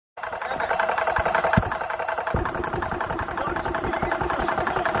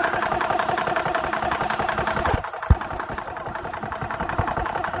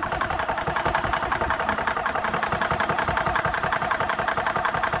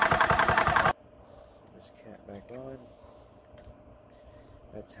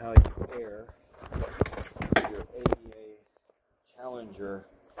Challenger.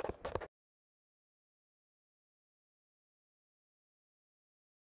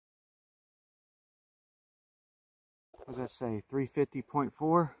 What does that say?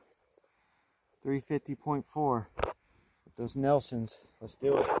 350.4? 350.4. With those Nelsons. Let's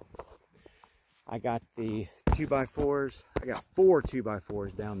do it. I got the 2x4s. I got 4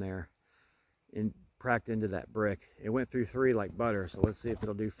 2x4s down there and pracked into that brick. It went through 3 like butter, so let's see if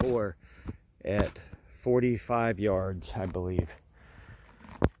it'll do 4 at 45 yards, I believe.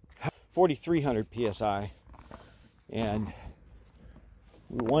 4,300 psi, and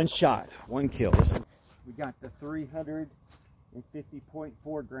one shot, one kill. We got the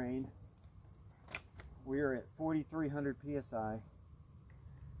 350.4 grain. We're at 4,300 psi.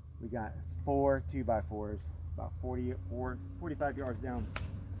 We got 4 2x4s, about 45 yards down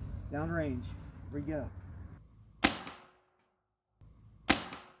range. Here we go.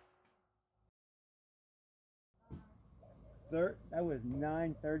 That was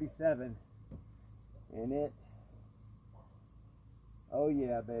 937, and it, oh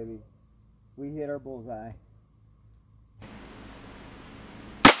yeah, baby, we hit our bullseye.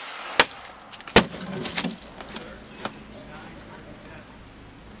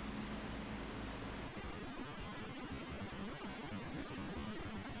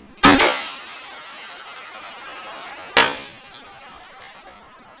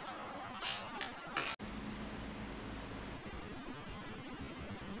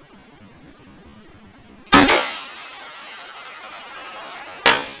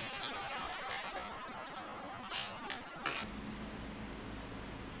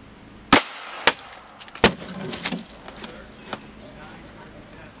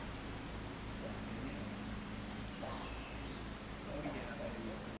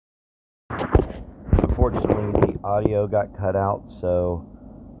 Unfortunately, the audio got cut out, so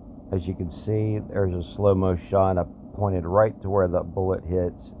as you can see, there's a slow-mo shot. I pointed right to where the bullet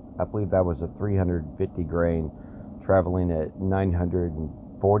hits. I believe that was a 350 grain traveling at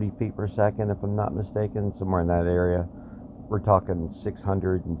 940 feet per second, if I'm not mistaken, somewhere in that area. We're talking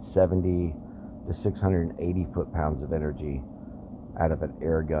 670 to 680 foot-pounds of energy out of an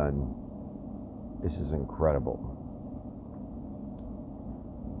air gun. This is incredible.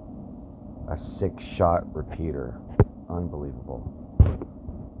 A 6-shot repeater. Unbelievable.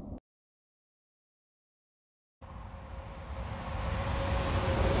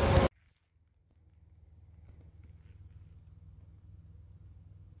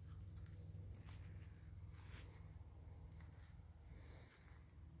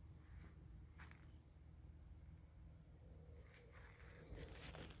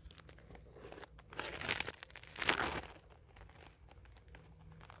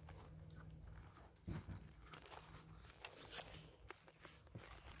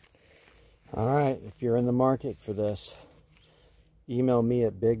 Alright, if you're in the market for this, email me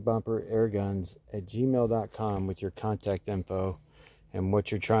at bigbumper.airguns@gmail.com with your contact info and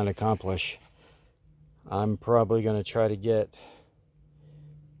what you're trying to accomplish. I'm probably going to try to get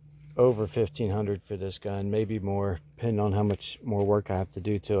over 1,500 for this gun, maybe more, depending on how much more work I have to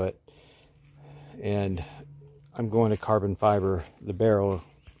do to it. And I'm going to carbon fiber the barrel,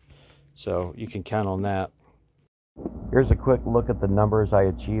 so you can count on that. Here's a quick look at the numbers I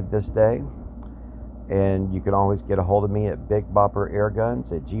achieved this day. And you can always get a hold of me at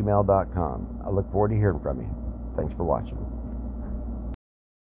bigbopper.airguns@gmail.com. I look forward to hearing from you. Thanks for watching.